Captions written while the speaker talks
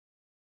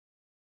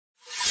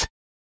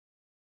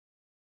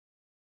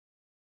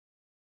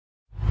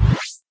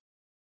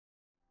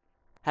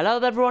Hello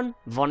there everyone,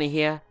 Vonnie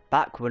here,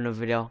 back with another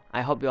video.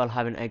 I hope you're all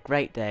having a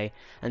great day,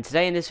 and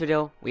today in this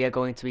video we are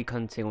going to be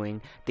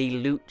continuing the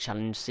loot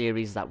challenge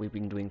series that we've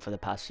been doing for the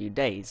past few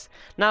days.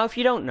 Now if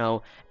you don't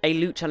know, a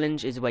loot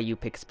challenge is where you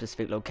pick a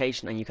specific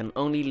location and you can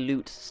only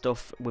loot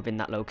stuff within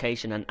that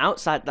location, and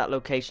outside that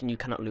location you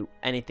cannot loot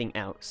anything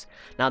else.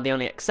 Now the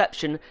only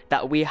exception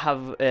that we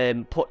have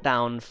put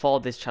down for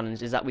this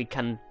challenge is that we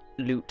can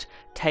loot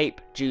tape,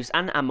 juice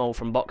and ammo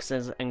from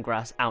boxes and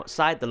grass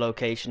outside the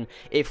location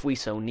if we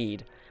so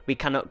need. We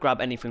cannot grab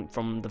anything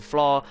from the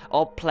floor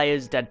or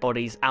players' dead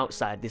bodies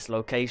outside this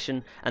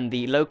location, and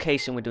the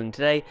location we're doing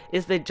today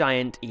is the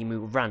Giant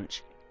Emu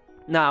Ranch.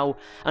 Now,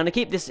 I'm going to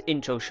keep this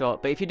intro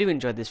short, but if you do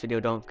enjoy this video,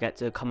 don't forget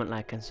to comment,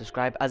 like and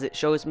subscribe, as it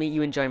shows me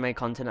you enjoy my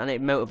content and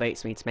it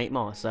motivates me to make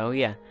more, so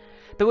yeah.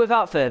 But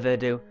without further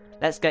ado,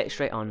 let's get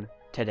straight on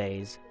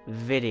today's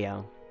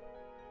video.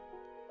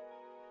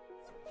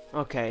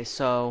 Okay,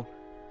 so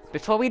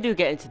before we do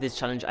get into this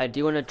challenge, I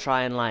do want to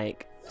try and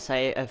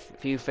say a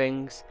few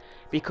things,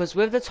 because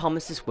with the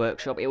Thomas's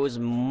workshop it was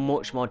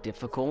much more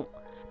difficult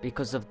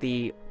because of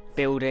the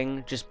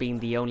building just being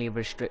the only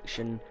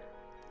restriction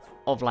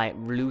of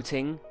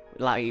looting.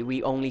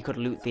 We only could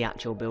loot the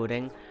actual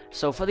building.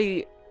 So for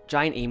the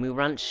Giant Emu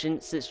Ranch,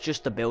 since it's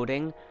just the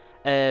building,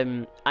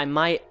 I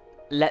might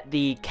let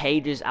the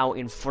cages out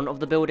in front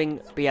of the building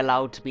be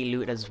allowed to be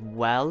looted as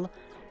well,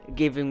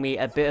 giving me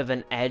a bit of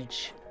an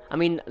edge. I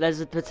mean,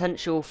 there's a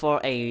potential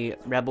for a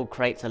rebel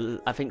crate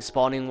to, I think,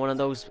 spawn in one of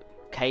those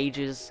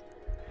cages.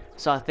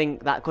 So I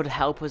think that could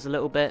help us a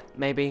little bit,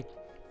 maybe.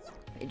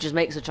 It just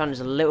makes the challenge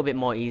a little bit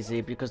more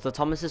easy, because the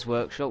Thomas's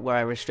workshop, where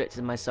I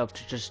restricted myself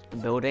to just the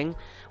building,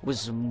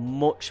 was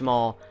much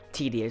more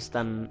tedious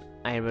than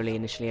I really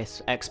initially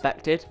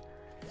expected.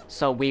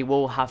 So we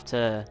will have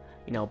to,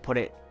 put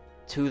it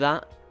to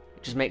that.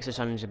 It just makes the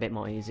challenge a bit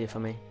more easier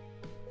for me.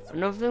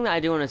 Another thing that I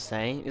do want to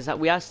say is that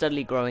we are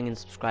steadily growing in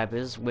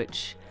subscribers,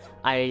 which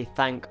I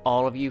thank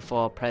all of you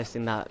for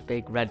pressing that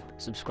big red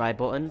subscribe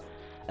button.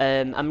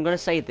 I'm going to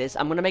say this,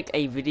 I'm going to make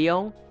a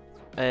video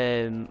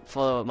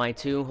for my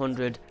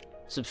 200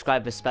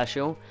 subscriber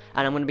special,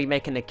 and I'm going to be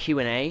making a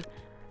Q&A.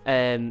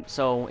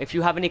 So if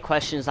you have any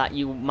questions that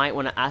you might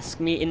want to ask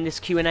me in this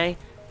Q&A,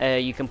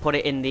 you can put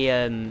it in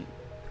the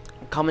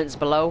comments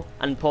below,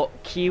 and put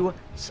Q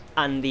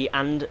and the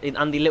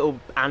little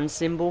and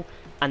symbol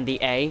and the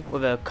A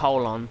with a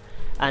colon,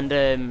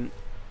 and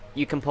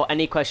you can put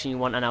any question you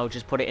want, and I'll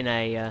just put it in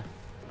a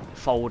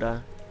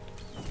folder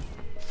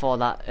for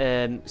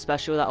that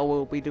special that I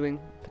will be doing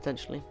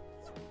potentially.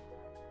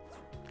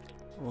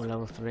 Oh,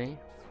 level 3.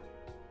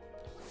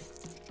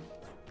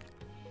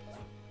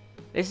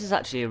 This is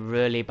actually a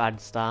really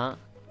bad start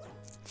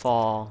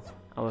for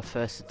our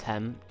first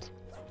attempt,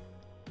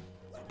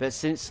 but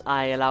since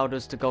I allowed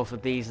us to go for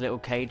these little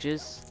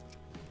cages,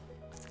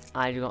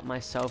 I got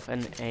myself an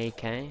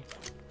AK.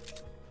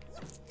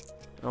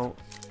 Oh,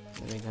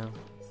 there we go.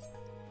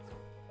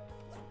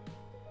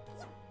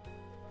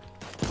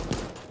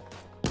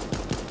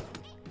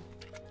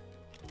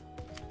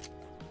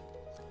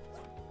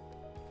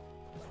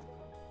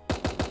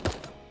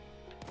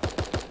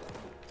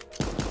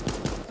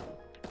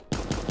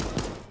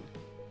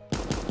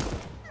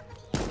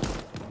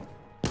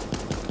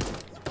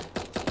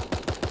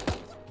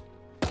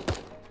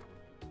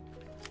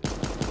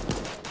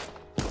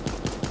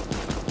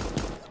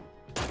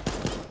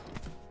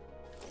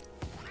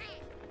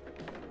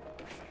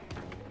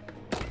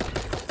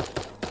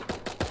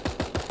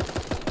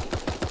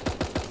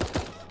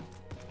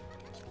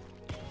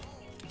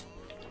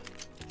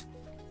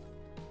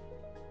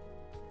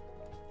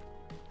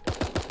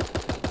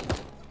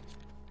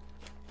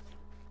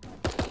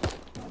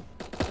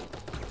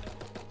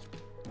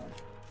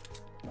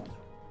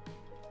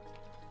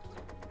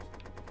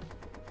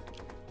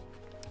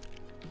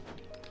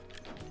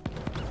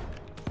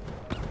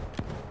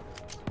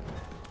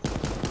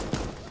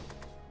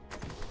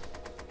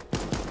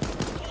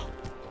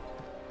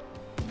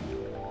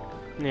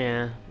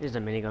 Yeah, there's a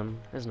minigun.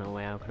 There's no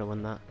way I could have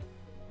won that.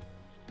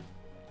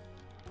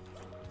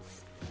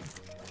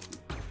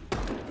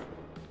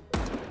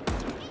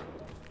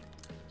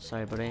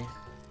 Sorry, buddy.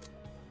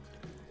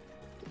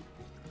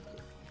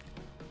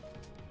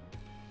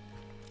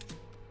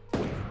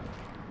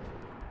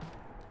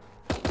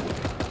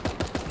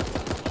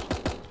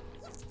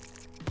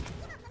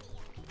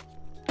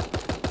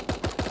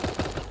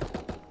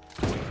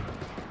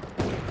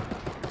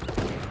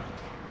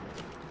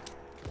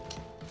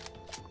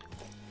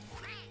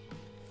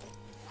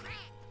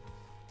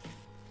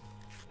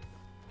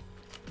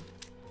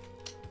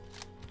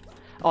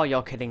 Oh,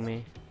 you're kidding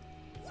me.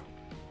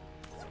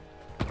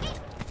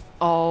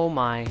 Oh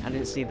my, I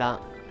didn't see that.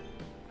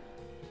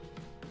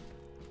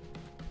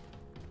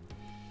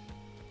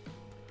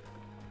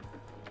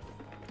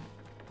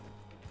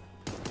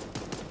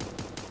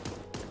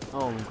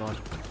 Oh my god.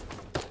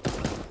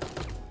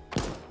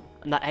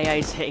 And that AI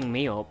is hitting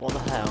me up, what the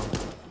hell?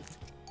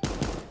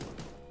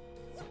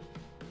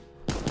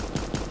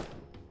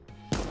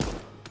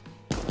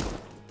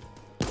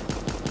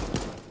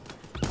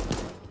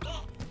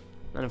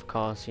 And of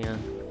course, yeah.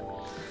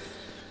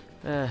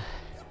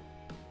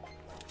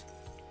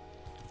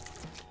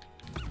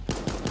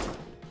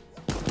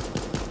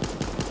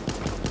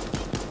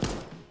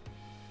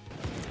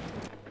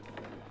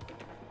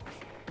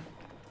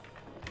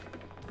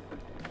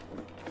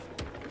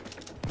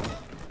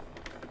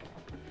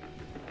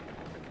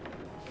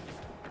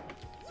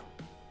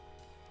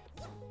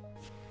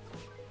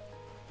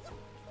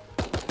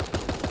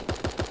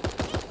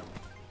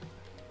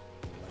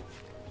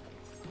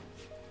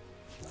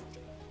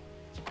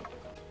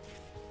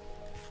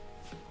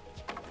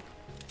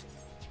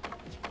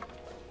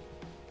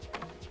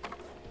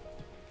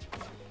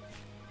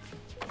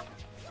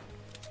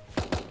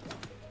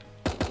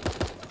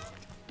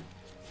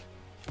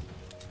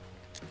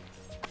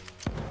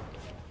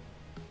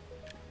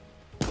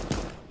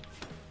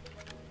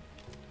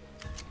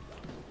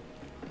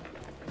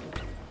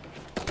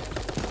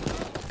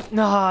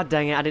 No,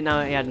 dang it, I didn't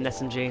know he had an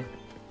SMG.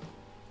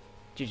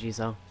 GG's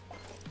though.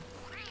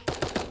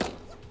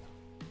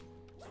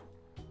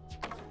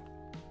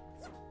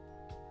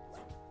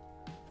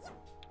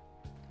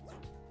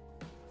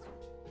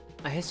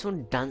 I hear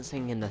someone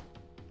dancing in the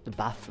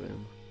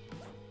bathroom.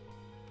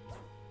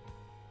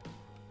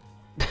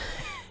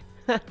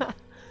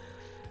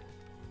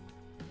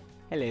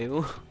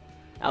 Hello.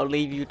 I'll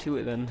leave you to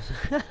it then.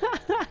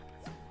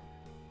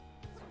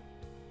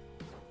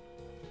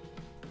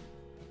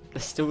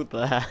 They're still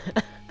there.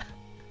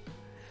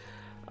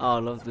 Oh, I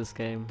love this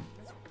game.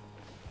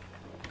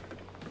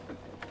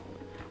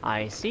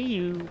 I see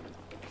you.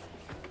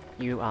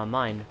 You are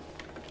mine.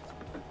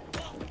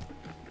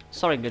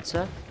 Sorry, good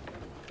sir.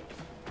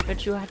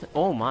 But you had.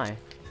 Oh my.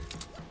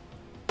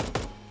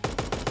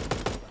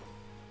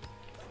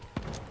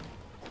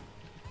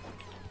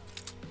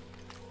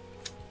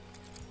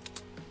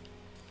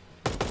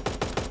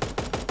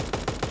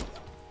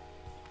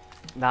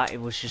 That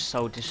it was just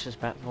so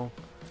disrespectful.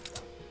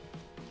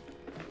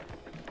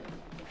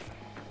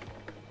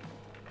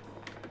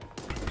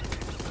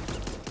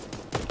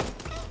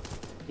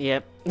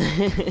 Yep.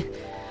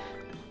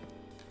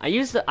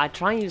 I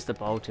try and use the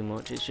bow too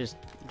much. It's just,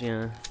 you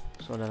know,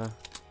 it's whatever.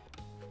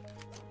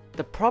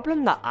 The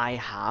problem that I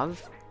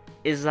have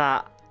is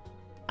that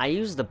I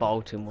use the bow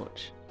too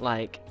much.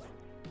 Like,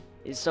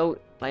 it's so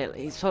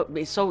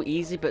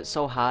easy but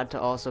so hard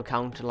to also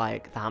counter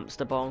like the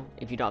hamster ball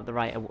if you don't have the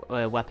right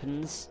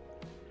weapons.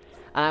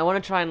 And I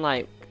want to try and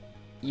like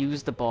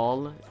use the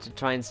ball to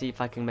try and see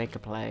if I can make a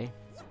play.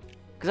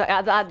 Because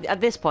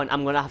at this point,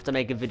 I'm going to have to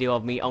make a video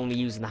of me only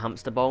using the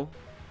hamster ball.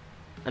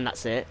 And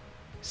that's it.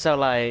 So,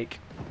 like...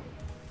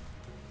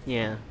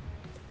 yeah.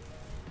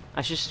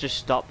 I should just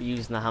stop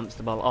using the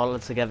hamster ball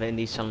altogether in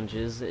these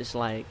challenges. It's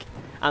like...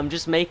 I'm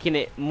just making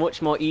it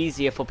much more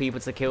easier for people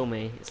to kill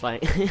me. It's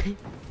like...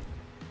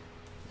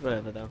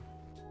 whatever, though.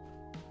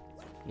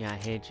 Yeah, I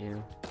hate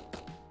you.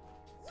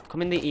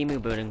 Come in the emu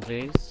building,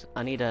 please.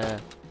 I need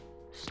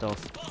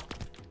stuff.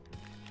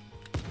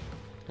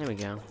 There we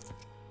go.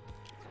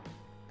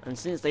 And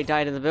since they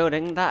died in the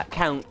building, that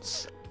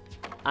counts.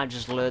 I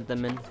just lured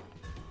them in.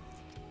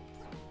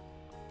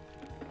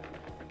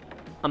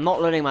 I'm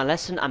not learning my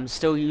lesson, I'm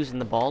still using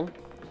the ball.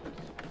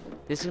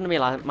 This is going to be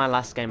my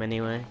last game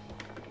anyway.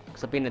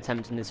 Because I've been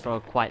attempting this for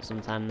quite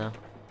some time now.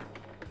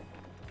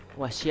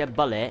 Where's she a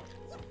bullet?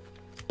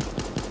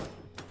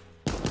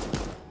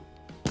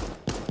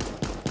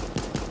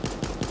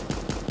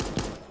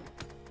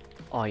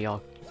 Oh,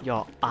 you're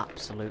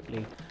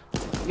absolutely...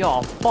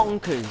 You're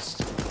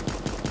bonkers!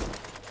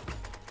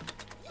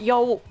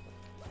 Yo!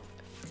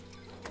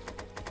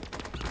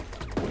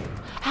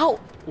 How?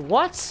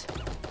 What?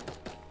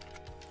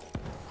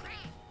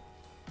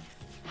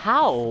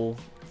 How?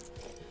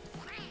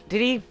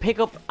 Did he pick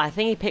up... I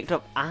think he picked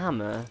up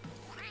armor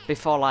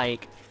before,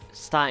 like,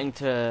 starting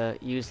to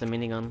use the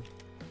minigun.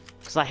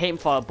 Because I hit him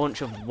for a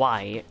bunch of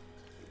white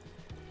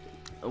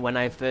when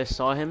I first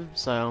saw him,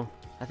 so...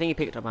 I think he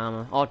picked up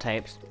armor. Or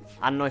tapes.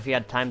 I don't know if he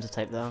had time to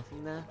tape, though.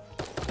 There.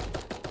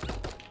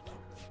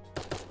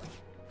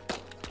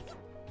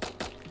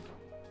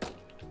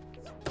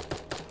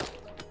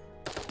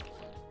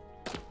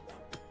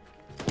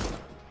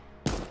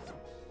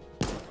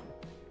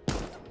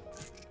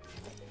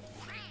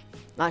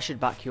 That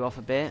should back you off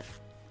a bit.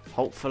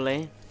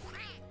 Hopefully.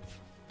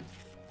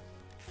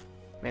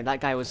 Mate, that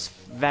guy was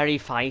very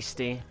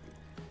feisty.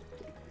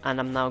 And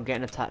I'm now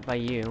getting attacked by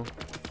you.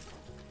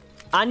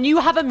 And you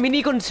have a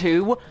minigun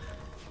too?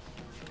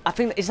 I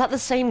think... Is that the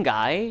same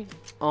guy?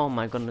 Oh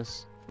my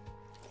goodness.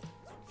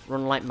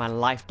 Run like my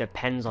life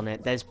depends on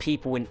it. There's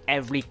people in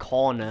every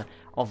corner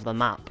of the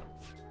map.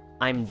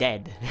 I'm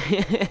dead.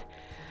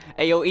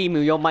 Hey, yo, Emu,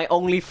 you're my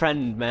only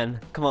friend, man.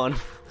 Come on.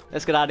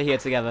 Let's get out of here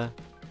together.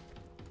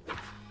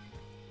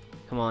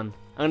 Come on.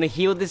 I'm gonna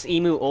heal this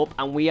emu up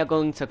and we are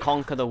going to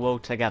conquer the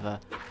world together.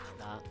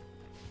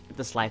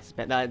 The slightest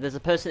bit. There's a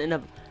person in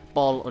a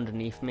ball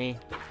underneath me.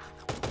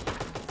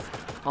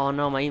 Oh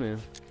no, my emu.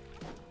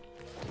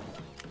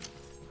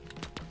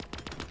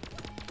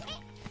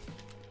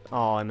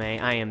 Oh mate,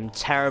 I am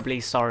terribly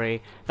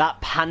sorry.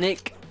 That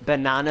panic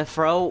banana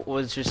throw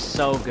was just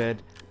so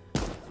good.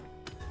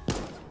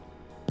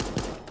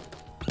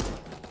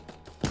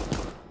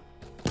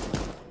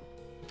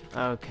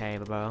 Okay,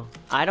 bro.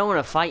 I don't want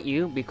to fight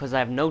you because I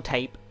have no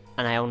tape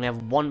and I only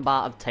have 1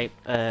 bar of tape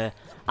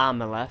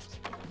armor left.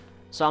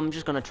 So I'm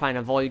just gonna try and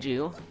avoid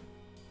you,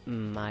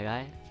 my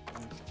guy.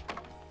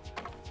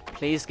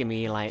 Please give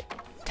me like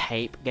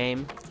tape,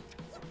 game.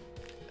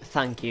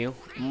 Thank you.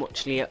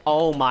 Muchly.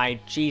 Oh my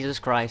Jesus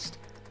Christ.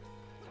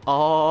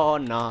 Oh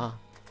no.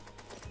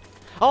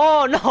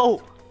 Oh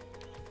no.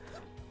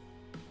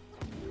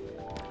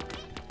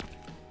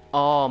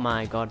 Oh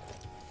my god.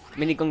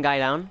 Minigun guy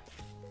down.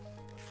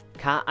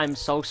 Cat, I'm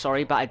so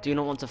sorry, but I do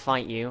not want to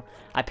fight you.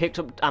 I picked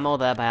up ammo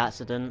there by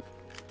accident.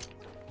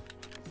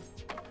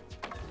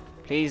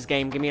 Please,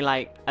 game, give me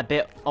like a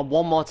bit of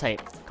 1 more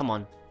tape. Come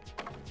on.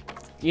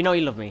 You know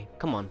you love me.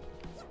 Come on.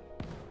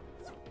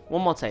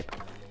 1 more tape.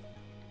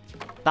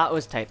 That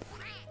was tape.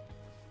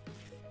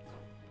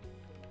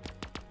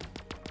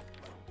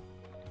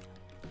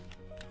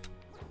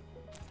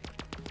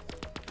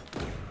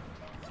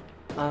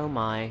 Oh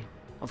my.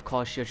 Of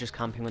course you're just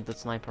camping with the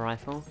sniper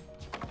rifle.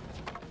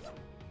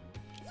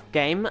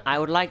 Game, I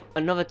would like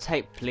another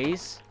tape,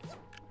 please.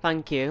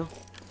 Thank you.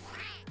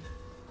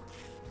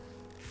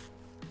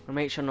 I'll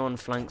make sure no one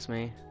flanks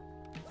me.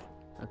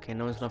 Okay,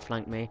 no one's gonna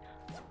flank me.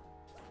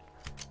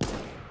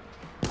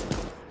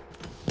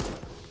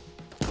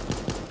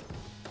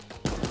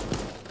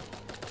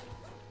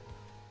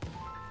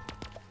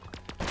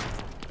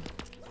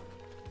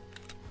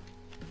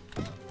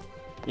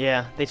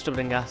 Yeah, they stood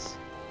in gas.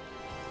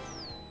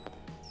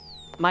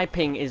 My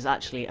ping is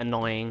actually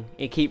annoying.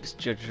 It keeps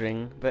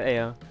judging, but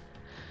yeah.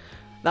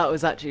 That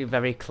was actually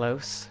very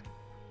close.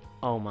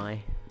 Oh my.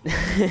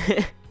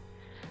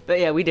 But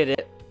yeah, we did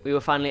it. We were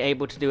finally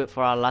able to do it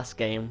for our last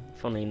game,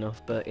 funnily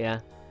enough, but yeah.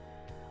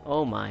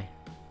 Oh my.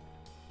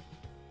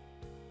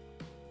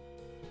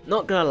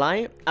 Not gonna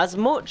lie, as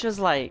much as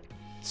like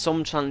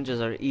some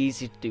challenges are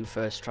easy to do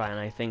first try, and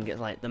I think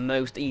it's like the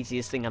most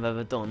easiest thing I've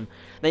ever done,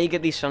 then you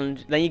get these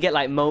challenges, then you get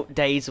like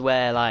days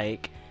where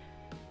like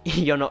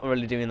you're not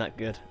really doing that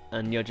good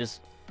and you're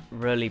just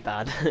really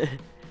bad.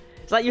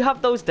 It's like you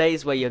have those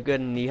days where you're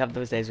good and you have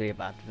those days where you're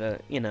bad,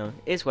 but you know,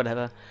 it's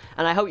whatever.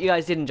 And I hope you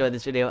guys did enjoy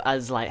this video,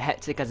 as like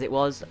hectic as it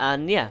was,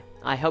 and yeah,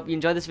 I hope you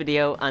enjoyed this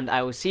video and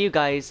I will see you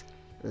guys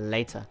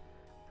later.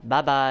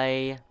 Bye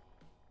bye.